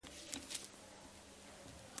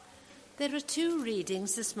There are two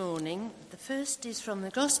readings this morning. The first is from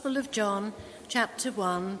the Gospel of John, chapter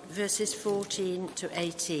 1, verses 14 to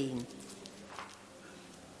 18.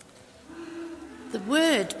 The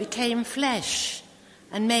Word became flesh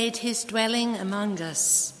and made his dwelling among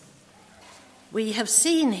us. We have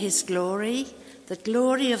seen his glory, the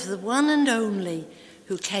glory of the one and only,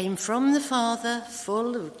 who came from the Father,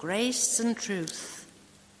 full of grace and truth.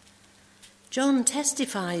 John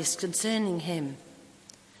testifies concerning him.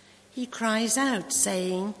 He cries out,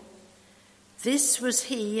 saying, "This was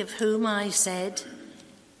he of whom I said,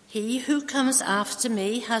 'He who comes after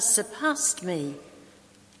me has surpassed me,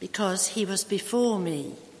 because he was before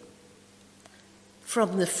me.'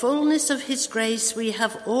 From the fullness of his grace we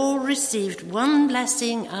have all received one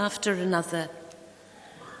blessing after another.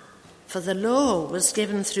 For the law was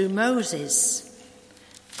given through Moses.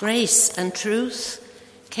 Grace and truth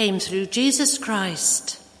came through Jesus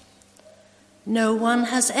Christ. No one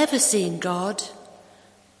has ever seen God,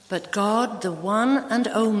 but God, the one and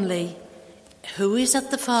only, who is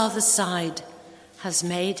at the Father's side, has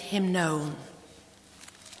made him known."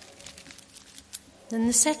 Then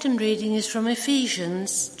the second reading is from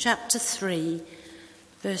Ephesians chapter 3,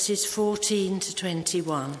 verses 14 to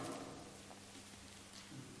 21.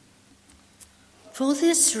 "For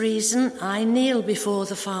this reason I kneel before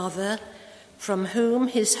the Father, from whom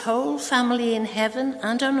his whole family in heaven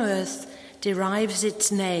and on earth derives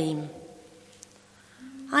its name.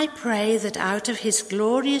 I pray that out of his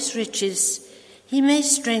glorious riches he may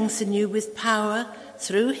strengthen you with power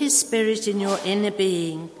through his Spirit in your inner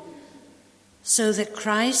being, so that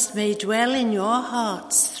Christ may dwell in your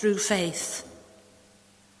hearts through faith.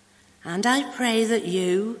 And I pray that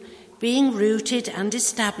you, being rooted and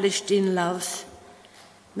established in love,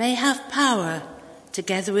 may have power,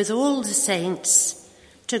 together with all the saints,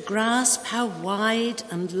 to grasp how wide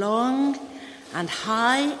and long and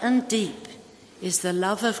high and deep is the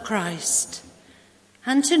love of Christ,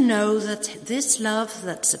 and to know that this love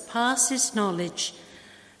that surpasses knowledge,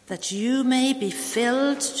 that you may be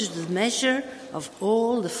filled to the measure of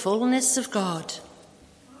all the fullness of God.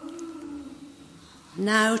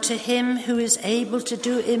 Now to him who is able to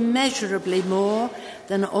do immeasurably more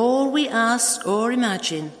than all we ask or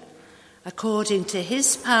imagine, according to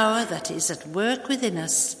his power that is at work within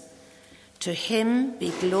us, to him be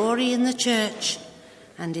glory in the church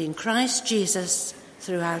and in Christ Jesus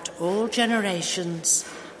throughout all generations,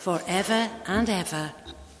 forever and ever.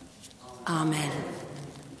 Amen."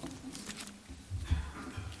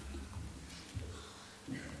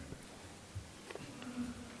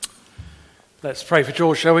 Let's pray for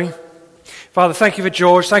George, shall we? Father, thank you for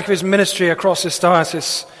George. Thank you for his ministry across this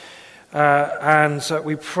diocese. And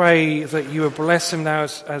we pray that you will bless him now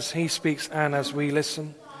as he speaks and as we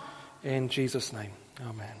listen. In Jesus' name,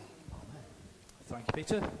 amen. Thank you,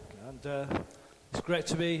 Peter. And it's great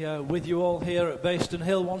to be with you all here at Bayston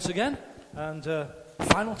Hill once again. And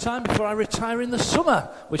final time before I retire in the summer,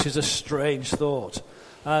 which is a strange thought.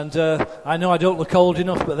 And I know I don't look old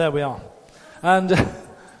enough, but there we are. And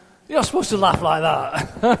you're not supposed to laugh like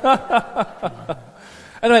that.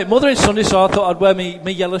 Anyway, Mothering Sunday, so I thought I'd wear my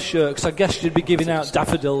yellow shirt, because I guess you'd be giving out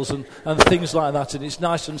daffodils and things like that, and it's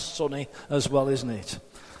nice and sunny as well, isn't it?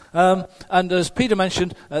 And as Peter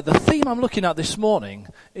mentioned, the theme I'm looking at this morning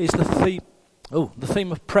is the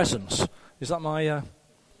theme of presence. Is that my...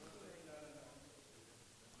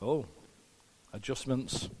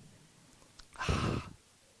 adjustments.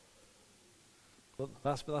 Well,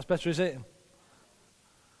 that's better, is it?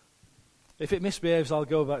 If it misbehaves, I'll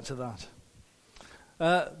go back to that.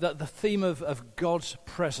 The theme of God's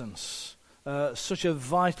presence, such a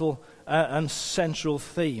vital and central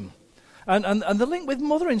theme. And the link with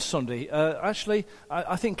Mothering Sunday, actually,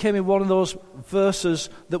 I think came in one of those verses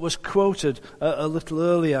that was quoted a little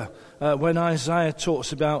earlier, when Isaiah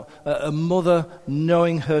talks about a mother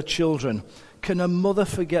knowing her children. Can a mother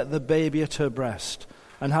forget the baby at her breast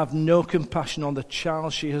and have no compassion on the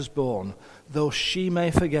child she has borne? Though she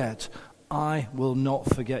may forget, I will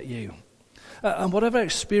not forget you. And whatever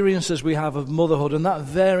experiences we have of motherhood, and that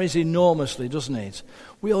varies enormously, doesn't it?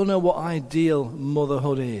 We all know what ideal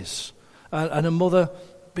motherhood is. And a mother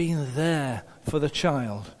being there for the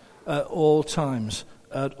child at all times,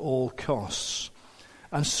 at all costs.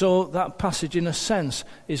 And so that passage, in a sense,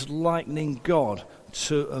 is likening God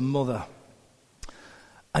to a mother.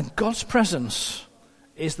 And God's presence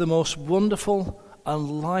is the most wonderful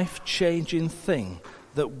and life-changing thing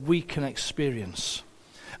that we can experience.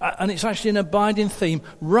 And it's actually an abiding theme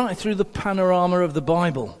right through the panorama of the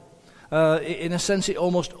Bible. In a sense, it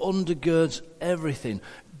almost undergirds everything.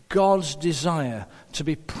 God's desire to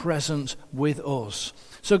be present with us.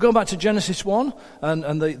 So going back to Genesis 1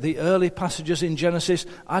 and the early passages in Genesis,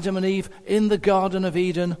 Adam and Eve in the Garden of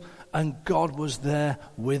Eden, and God was there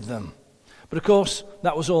with them. But of course,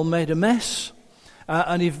 that was all made a mess,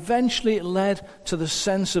 and eventually it led to the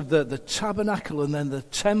sense of the tabernacle and then the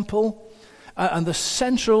temple, and the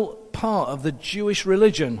central part of the Jewish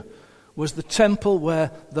religion was the temple,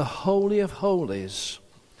 where the Holy of Holies,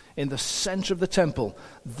 in the center of the temple,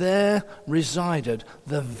 there resided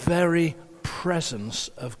the very presence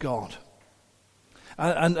of God.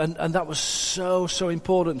 And that was so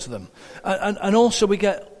important to them. And also we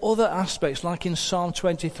get other aspects, like in Psalm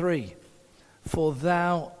 23, for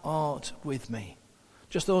thou art with me.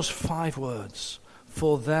 Just those 5 words,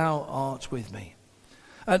 for thou art with me.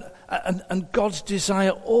 And God's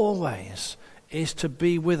desire always is to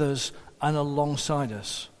be with us and alongside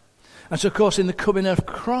us. And so, of course, in the coming of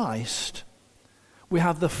Christ, we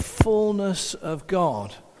have the fullness of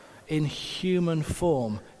God in human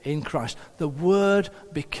form in Christ. The Word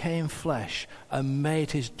became flesh and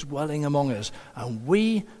made his dwelling among us. And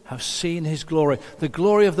we have seen his glory, the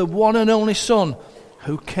glory of the one and only Son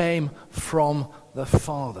who came from the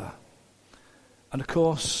Father. And of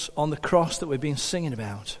course, on the cross that we've been singing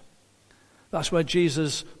about, that's where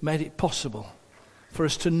Jesus made it possible for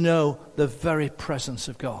us to know the very presence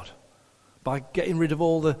of God, by getting rid of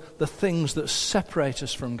all the things that separate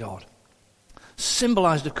us from God.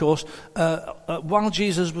 Symbolized, of course, while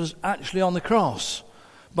Jesus was actually on the cross,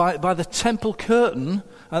 by the temple curtain,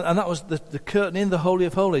 and that was the curtain in the Holy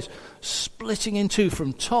of Holies, splitting in two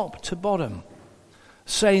from top to bottom,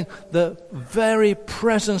 saying the very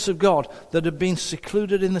presence of God that had been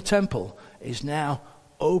secluded in the temple is now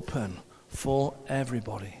open for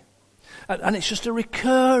everybody. And it's just a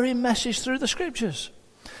recurring message through the Scriptures.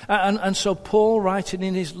 And so Paul, writing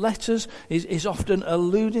in his letters, is often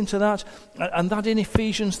alluding to that. And that in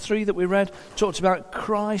Ephesians 3 that we read talks about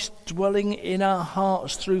Christ dwelling in our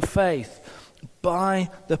hearts through faith by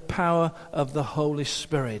the power of the Holy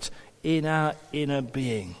Spirit in our inner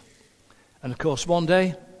being. And of course, one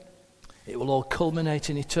day, it will all culminate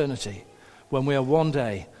in eternity when we are one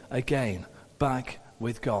day again back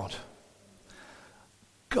with God.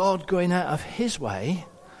 God going out of his way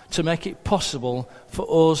to make it possible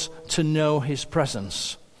for us to know his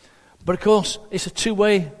presence. But of course, it's a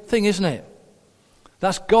two-way thing, isn't it?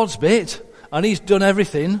 That's God's bit, and he's done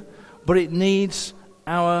everything, but it needs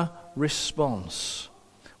our response.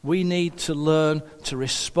 We need to learn to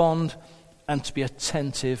respond and to be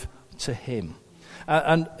attentive to him.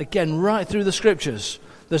 And again, right through the Scriptures,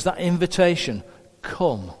 there's that invitation,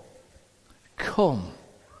 come.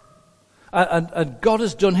 And God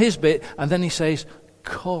has done his bit, and then he says,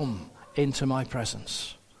 come into my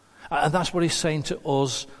presence. And that's what he's saying to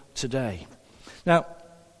us today. Now,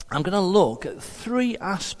 I'm going to look at 3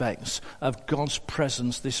 aspects of God's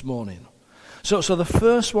presence this morning. So the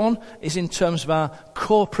first one is in terms of our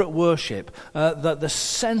corporate worship, the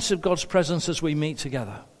sense of God's presence as we meet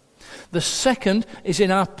together. The second is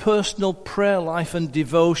in our personal prayer life and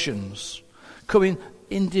devotions, coming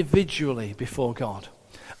individually before God.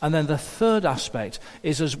 And then the third aspect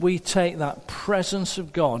is as we take that presence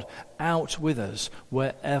of God out with us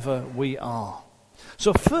wherever we are.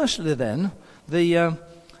 So firstly then, the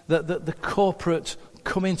corporate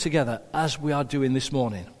coming together as we are doing this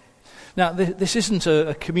morning. Now, this isn't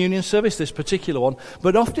a communion service, this particular one,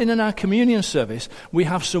 but often in our communion service, we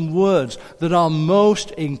have some words that are most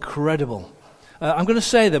incredible. I'm going to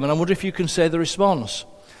say them, and I wonder if you can say the response.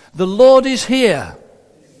 The Lord is here.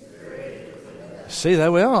 See,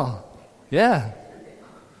 there we are. Yeah.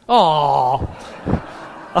 Oh,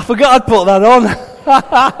 I forgot I'd put that on.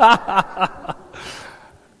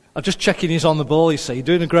 I'm just checking he's on the ball, you see. You're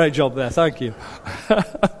doing a great job there. Thank you.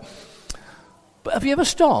 But have you ever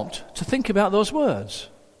stopped to think about those words?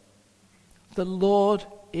 The Lord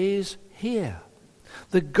is here.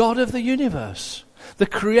 The God of the universe. The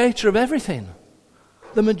creator of everything.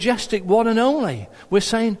 The majestic one and only. We're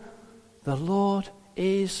saying, the Lord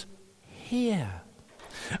is here.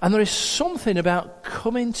 And there is something about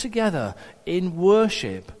coming together in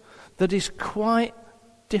worship that is quite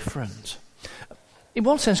different. In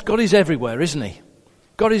one sense, God is everywhere, isn't he?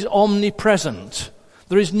 God is omnipresent.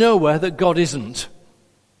 There is nowhere that God isn't.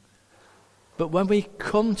 But when we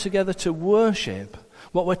come together to worship,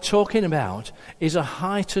 what we're talking about is a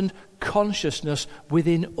heightened consciousness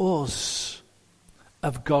within us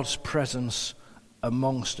of God's presence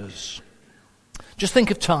amongst us. Just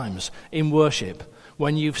think of times in worship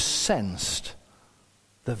when you've sensed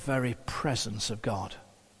the very presence of God.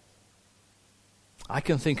 I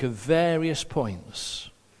can think of various points.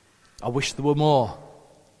 I wish there were more.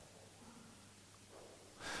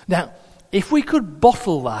 Now, if we could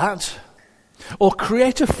bottle that, or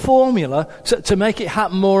create a formula to make it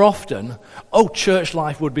happen more often, church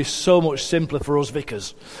life would be so much simpler for us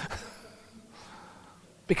vicars.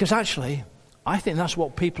 Because actually, I think that's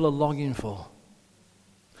what people are longing for.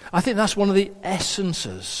 I think that's one of the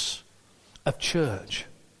essences of church.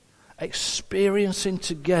 Experiencing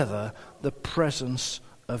together the presence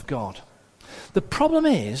of God. The problem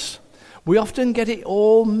is, we often get it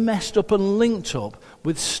all messed up and linked up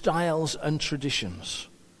with styles and traditions.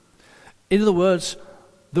 In other words,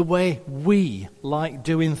 the way we like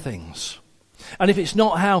doing things. And if it's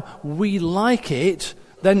not how we like it,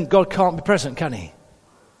 then God can't be present, can he?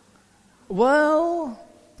 Well,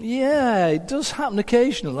 yeah, it does happen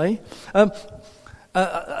occasionally. Do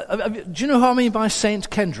you know what I mean by Saint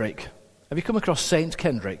Kendrick? Have you come across Saint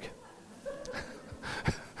Kendrick?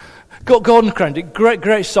 Gordon Kendrick, great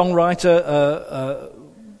songwriter,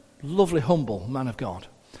 lovely, humble man of God.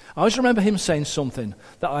 I always remember him saying something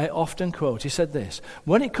that I often quote. He said this: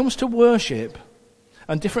 when it comes to worship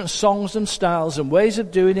and different songs and styles and ways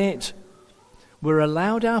of doing it, we're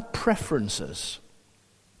allowed our preferences,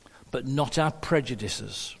 but not our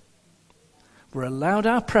prejudices. We're allowed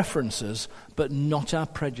our preferences, but not our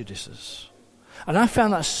prejudices. And I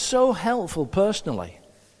found that so helpful personally.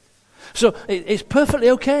 So it's perfectly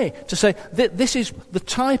okay to say that this is the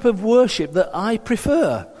type of worship that I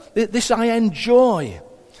prefer. This I enjoy.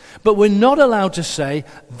 But we're not allowed to say,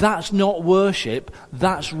 that's not worship,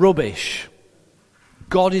 that's rubbish.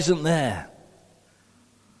 God isn't there.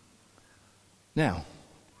 Now,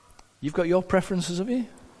 you've got your preferences, have you?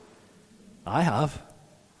 I have.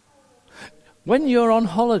 When you're on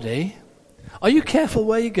holiday, are you careful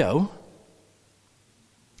where you go?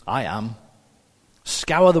 I am.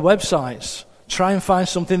 Scour the websites. Try and find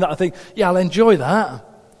something that I think, yeah, I'll enjoy that.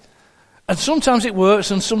 And sometimes it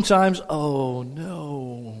works, and sometimes, oh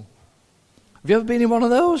no. Have you ever been in one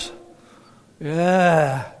of those?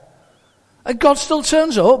 Yeah. And God still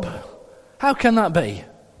turns up. How can that be?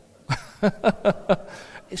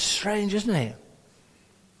 It's strange, isn't it?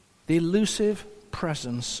 The elusive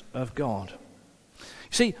presence of God.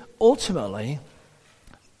 See, ultimately,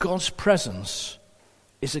 God's presence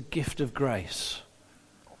is a gift of grace.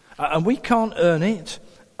 And we can't earn it,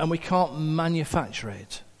 and we can't manufacture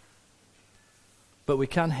it. But we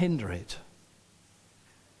can hinder it.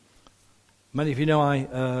 Many of you know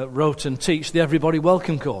I wrote and teach the Everybody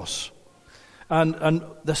Welcome course. And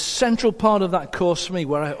the central part of that course for me,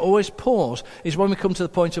 where I always pause, is when we come to the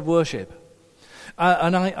point of worship.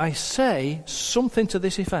 And I say something to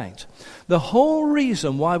this effect. The whole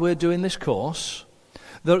reason why we're doing this course,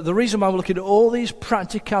 the reason why we're looking at all these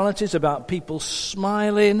practicalities about people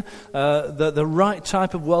smiling, the right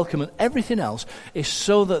type of welcome and everything else, is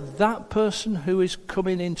so that that person who is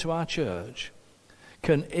coming into our church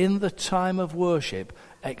can, in the time of worship,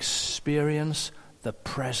 experience the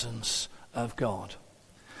presence of God.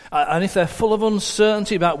 And if they're full of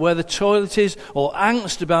uncertainty about where the toilet is, or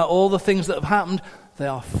angst about all the things that have happened, they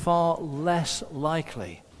are far less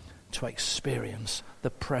likely to experience the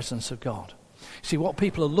presence of God. See, what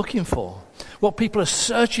people are looking for, what people are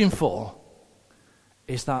searching for,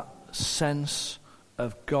 is that sense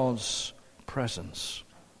of God's presence.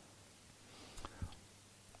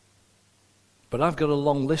 But I've got a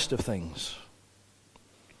long list of things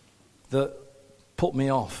that put me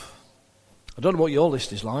off. I don't know what your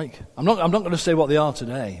list is like. I'm not going to say what they are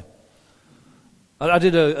today. I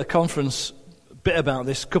did a conference bit about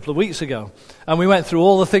this a couple of weeks ago, and we went through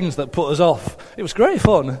all the things that put us off. It was great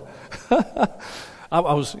fun. I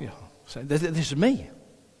was saying, this is me.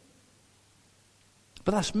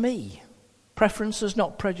 But that's me. Preferences,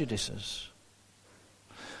 not prejudices.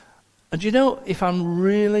 And you know, if I'm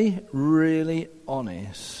really, really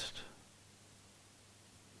honest,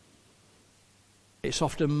 it's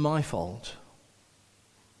often my fault.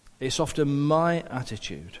 It's often my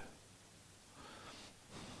attitude.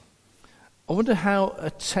 I wonder how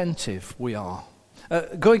attentive we are.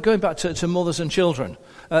 Going back to mothers and children,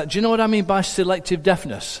 do you know what I mean by selective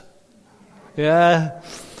deafness? Yeah.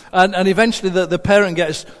 And eventually the parent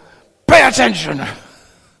gets, pay attention!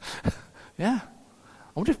 Yeah.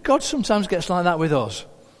 I wonder if God sometimes gets like that with us.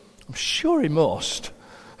 I'm sure he must.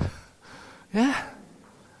 Yeah.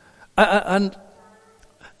 And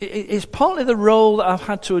it's partly the role that I've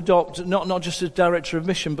had to adopt, not just as director of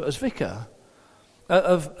mission, but as vicar,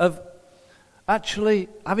 of actually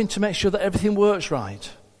having to make sure that everything works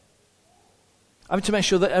right. Having to make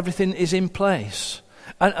sure that everything is in place.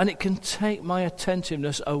 And it can take my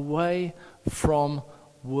attentiveness away from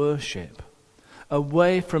worship,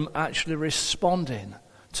 away from actually responding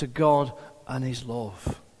to God and his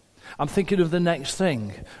love. I'm thinking of the next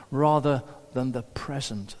thing rather than the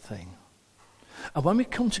present thing. And when we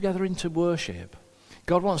come together into worship,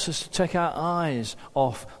 God wants us to take our eyes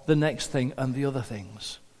off the next thing and the other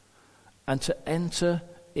things and to enter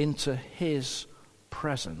into his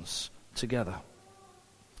presence together.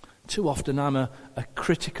 Too often I'm a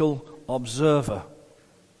critical observer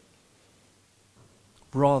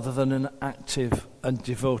rather than an active and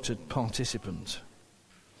devoted participant.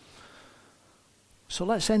 So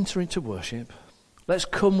let's enter into worship. Let's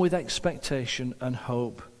come with expectation and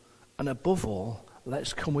hope. And above all,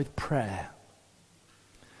 let's come with prayer.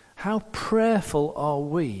 How prayerful are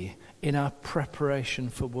we in our preparation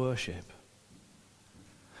for worship?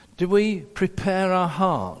 Do we prepare our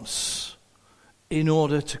hearts in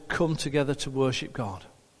order to come together to worship God?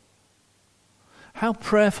 How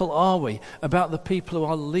prayerful are we about the people who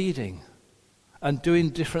are leading and doing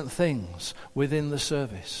different things within the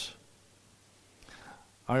service?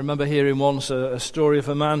 I remember hearing once a story of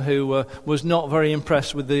a man who was not very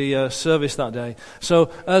impressed with the service that day.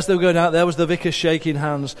 So as they were going out, there was the vicar shaking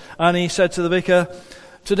hands, and he said to the vicar,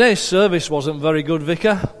 "Today's service wasn't very good,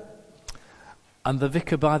 vicar." And the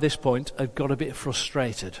vicar by this point had got a bit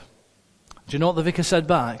frustrated. Do you know what the vicar said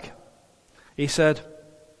back? He said,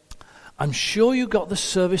 "I'm sure you got the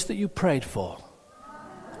service that you prayed for."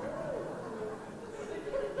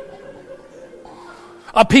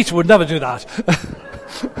 Peter would never do that.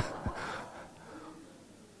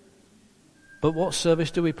 But what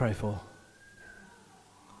service do we pray for?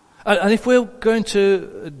 And if we're going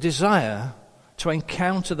to desire to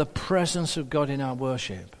encounter the presence of God in our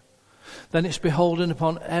worship, then it's beholden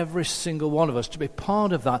upon every single one of us to be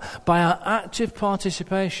part of that by our active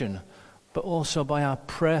participation, but also by our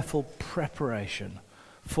prayerful preparation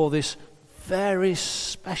for this very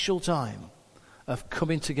special time of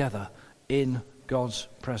coming together in God's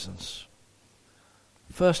presence.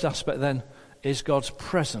 First aspect then is God's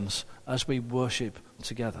presence as we worship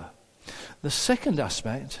together. The second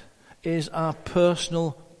aspect is our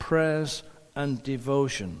personal prayers and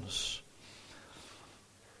devotions.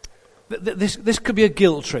 This could be a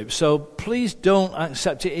guilt trip, so please don't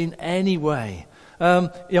accept it in any way. I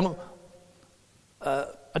don't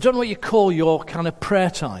know what you call your kind of prayer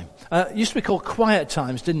time. It used to be called quiet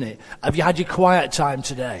times, didn't it? Have you had your quiet time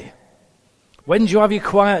today? When do you have your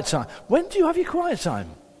quiet time? When do you have your quiet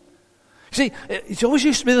time? See, it always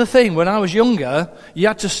used to be the thing when I was younger, you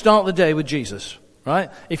had to start the day with Jesus,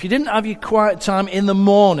 right? If you didn't have your quiet time in the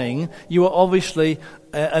morning, you were obviously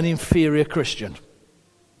an inferior Christian.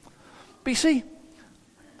 But you see,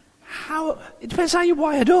 it depends how you're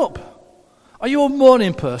wired up. Are you a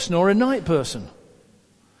morning person or a night person?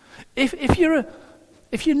 If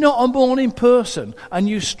you're not a morning person and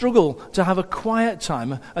you struggle to have a quiet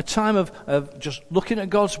time, a time of just looking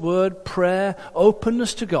at God's word, prayer,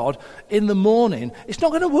 openness to God in the morning, it's not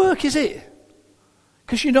going to work, is it?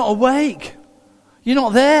 Because you're not awake. You're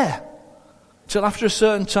not there till after a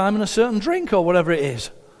certain time and a certain drink or whatever it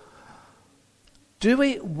is. Do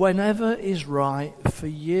it whenever is right for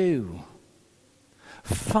you.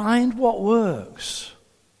 Find what works.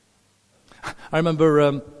 I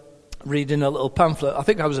remember reading a little pamphlet. I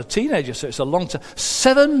think I was a teenager, so it's a long time.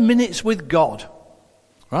 7 minutes with God,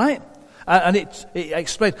 right? And it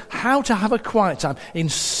explained how to have a quiet time in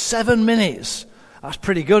 7 minutes. That's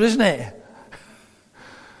pretty good, isn't it?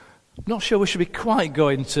 Not sure we should be quite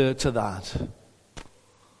going to that.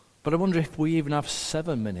 But I wonder if we even have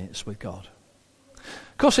 7 minutes with God.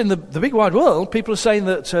 Of course, in the big wide world, people are saying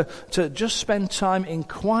that to just spend time in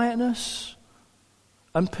quietness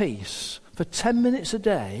and peace for 10 minutes a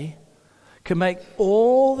day can make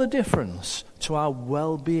all the difference to our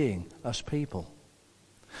well-being as people.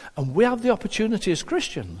 And we have the opportunity as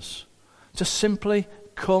Christians to simply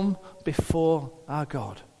come before our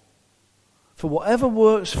God for whatever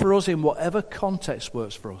works for us in whatever context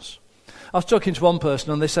works for us. I was talking to one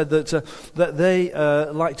person and they said that they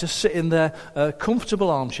like to sit in their comfortable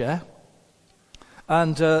armchair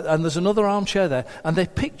and there's another armchair there, and they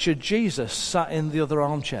picture Jesus sat in the other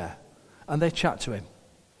armchair and they chat to him.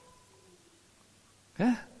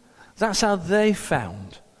 Yeah? That's how they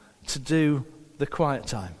found to do the quiet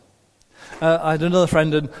time. I had another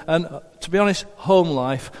friend, and to be honest, home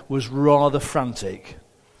life was rather frantic.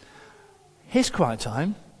 His quiet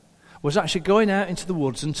time was actually going out into the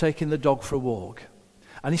woods and taking the dog for a walk.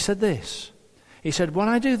 And he said this. He said, when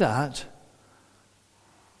I do that,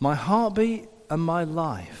 my heartbeat and my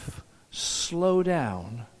life slow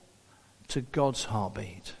down to God's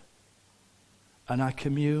heartbeat. And I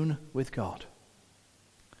commune with God.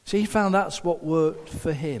 See, he found that's what worked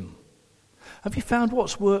for him. Have you found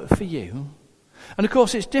what's worked for you? And of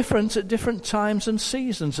course, it's different at different times and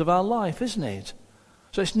seasons of our life, isn't it?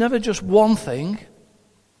 So it's never just one thing,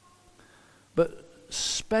 but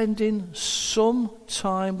spending some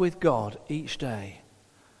time with God each day,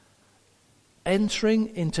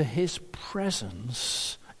 entering into his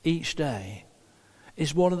presence each day,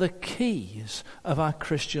 is one of the keys of our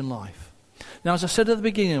Christian life. Now, as I said at the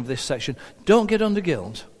beginning of this section, don't get under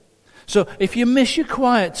guilt. So if you miss your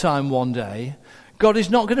quiet time one day, God is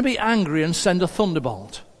not going to be angry and send a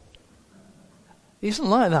thunderbolt. He isn't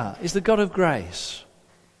like that. He's the God of grace.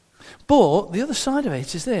 But the other side of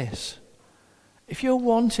it is this. If you're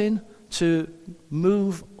wanting to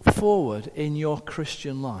move forward in your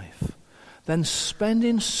Christian life, then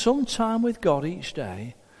spending some time with God each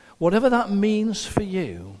day, whatever that means for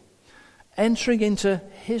you, entering into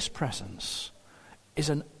his presence is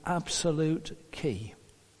an absolute key.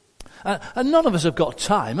 And none of us have got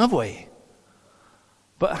time, have we?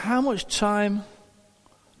 But how much time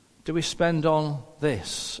do we spend on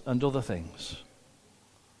this and other things?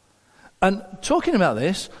 And talking about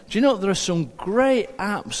this, do you know there are some great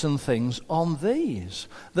apps and things on these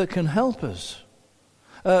that can help us?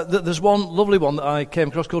 There's one lovely one that I came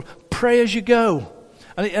across called Pray As You Go.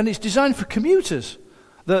 And it's designed for commuters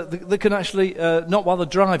that can actually, not while they're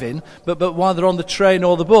driving, but while they're on the train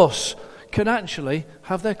or the bus, can actually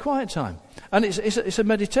have their quiet time. And it's a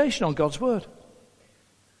meditation on God's Word.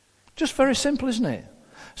 Just very simple, isn't it?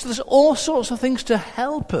 So there's all sorts of things to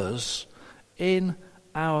help us in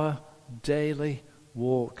our daily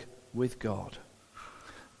walk with God.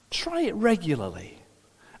 Try it regularly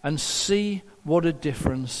and see what a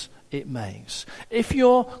difference it makes. If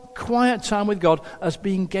your quiet time with God has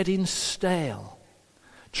been getting stale,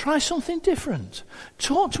 try something different.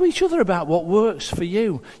 Talk to each other about what works for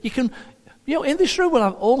you. In this room we'll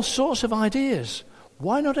have all sorts of ideas.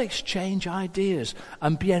 Why not exchange ideas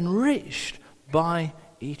and be enriched by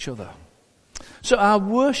each other? So our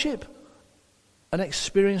worship and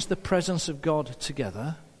experience the presence of God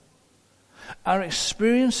together are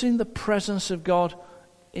experiencing the presence of God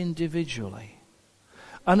individually.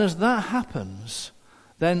 And as that happens,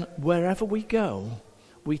 then wherever we go,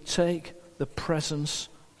 we take the presence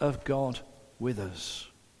of God with us.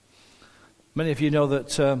 Many of you know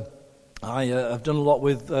that I have done a lot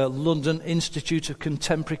with London Institute of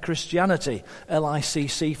Contemporary Christianity,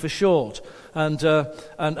 LICC for short, and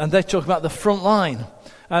they talk about the front line,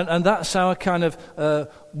 and that's our kind of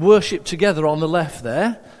worship together on the left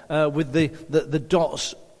there, with the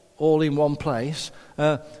dots all in one place.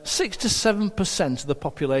 6 to 7% of the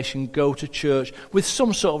population go to church with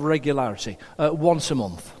some sort of regularity, once a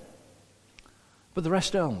month, but the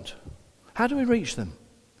rest don't. How do we reach them?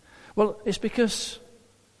 Well, it's because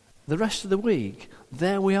the rest of the week,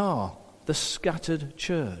 there we are, the scattered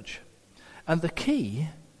church. And the key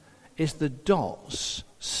is the dots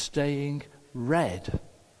staying red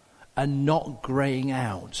and not greying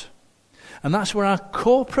out. And that's where our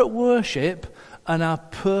corporate worship and our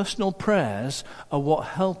personal prayers are what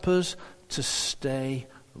help us to stay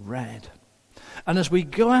red. And as we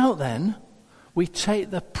go out then, we take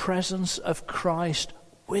the presence of Christ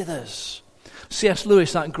with us. C.S.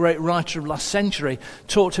 Lewis, that great writer of last century,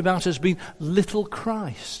 talked about us being little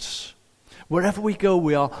Christs. Wherever we go,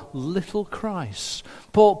 we are little Christs.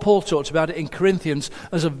 Paul talked about it in Corinthians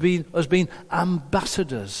as being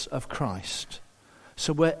ambassadors of Christ.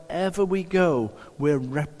 So wherever we go, we're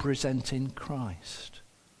representing Christ.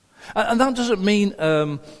 And that doesn't mean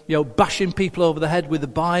bashing people over the head with the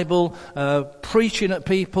Bible, preaching at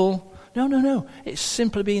people. No. It's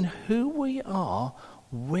simply being who we are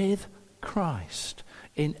with Christ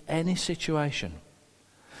in any situation.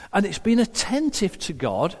 And it's being attentive to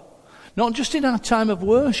God, not just in our time of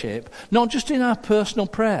worship, not just in our personal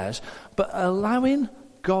prayers, but allowing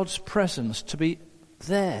God's presence to be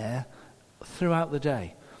there throughout the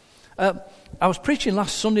day. I was preaching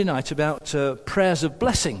last Sunday night about prayers of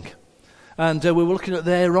blessing. And we were looking at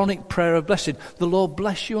the Aaronic prayer of blessing. The Lord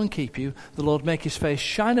bless you and keep you. The Lord make his face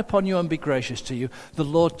shine upon you and be gracious to you. The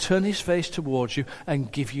Lord turn his face towards you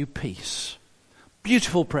and give you peace.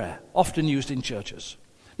 Beautiful prayer, often used in churches.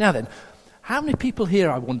 Now then, how many people here,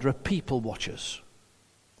 I wonder, are people watchers?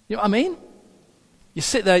 You know what I mean? You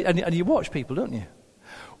sit there and you watch people, don't you?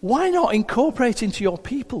 Why not incorporate into your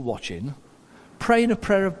people watching praying a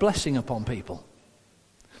prayer of blessing upon people?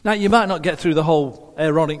 Now, you might not get through the whole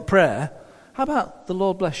Aaronic prayer. How about the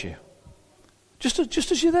Lord bless you? Just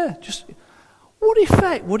as you're there. What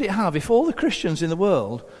effect would it have if all the Christians in the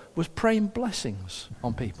world was praying blessings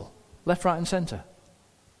on people, left, right and centre?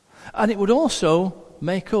 And it would also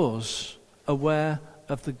make us aware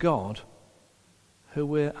of the God who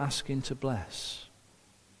we're asking to bless.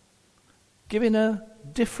 giving a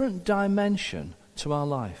different dimension to our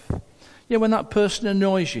life. Yeah, when that person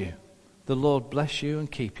annoys you, the Lord bless you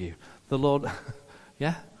and keep you. The Lord,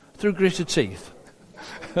 yeah, through gritted teeth.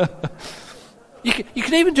 You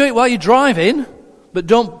can even do it while you're driving, but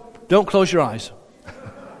don't close your eyes.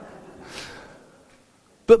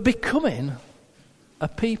 But becoming a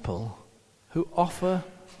people who offer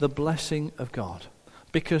the blessing of God,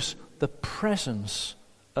 because the presence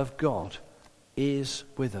of God is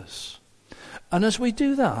with us. And as we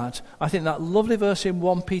do that, I think that lovely verse in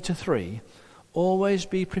 1 Peter 3, always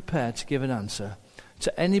be prepared to give an answer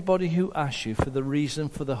to anybody who asks you for the reason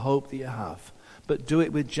for the hope that you have, but do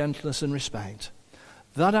it with gentleness and respect.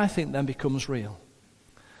 That, I think, then becomes real.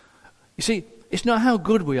 You see, it's not how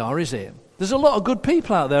good we are, is it? There's a lot of good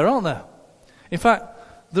people out there, aren't there? In fact,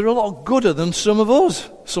 they're a lot gooder than some of us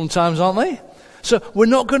sometimes, aren't they? So we're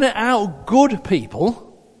not going to out-good people,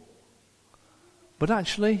 but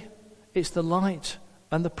actually it's the light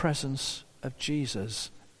and the presence of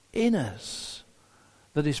Jesus in us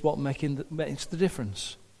that is what makes the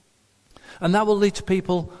difference. And that will lead to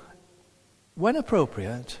people, when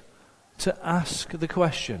appropriate, to ask the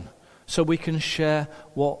question so we can share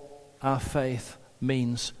what our faith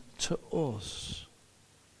means to us.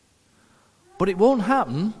 But it won't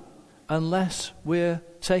happen unless we're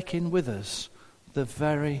taking with us the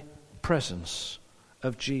very presence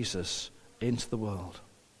of Jesus into the world.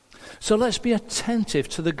 So let's be attentive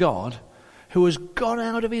to the God who has gone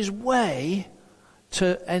out of his way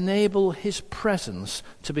to enable his presence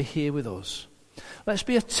to be here with us. Let's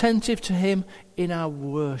be attentive to him in our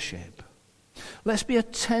worship. Let's be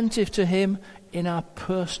attentive to him in our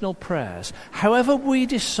personal prayers, however we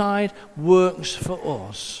decide works for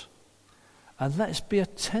us. And let's be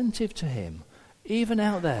attentive to him, even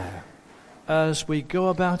out there, as we go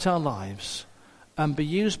about our lives and be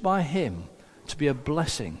used by him to be a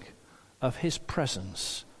blessing of his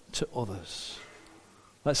presence to others.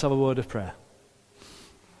 Let's have a word of prayer.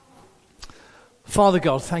 Father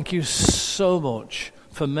God, thank you so much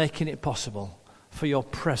for making it possible for your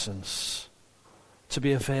presence to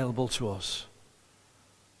be available to us.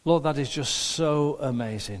 Lord, that is just so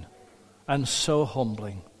amazing and so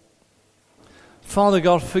humbling. Father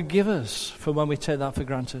God, forgive us for when we take that for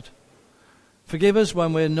granted. Forgive us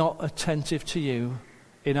when we're not attentive to you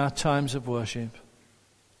in our times of worship.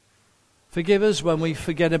 Forgive us when we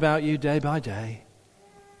forget about you day by day.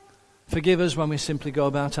 Forgive us when we simply go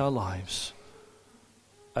about our lives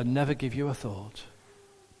and never give you a thought.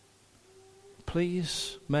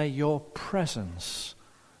 Please, may your presence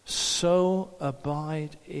so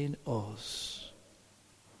abide in us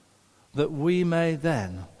that we may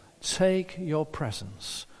then take your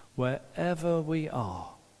presence wherever we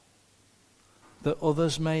are, that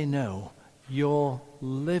others may know your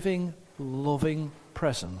living, loving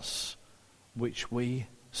presence, which we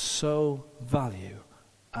so value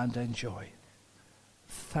and enjoy.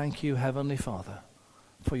 Thank you, Heavenly Father,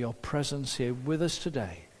 for your presence here with us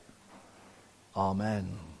today.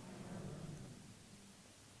 Amen.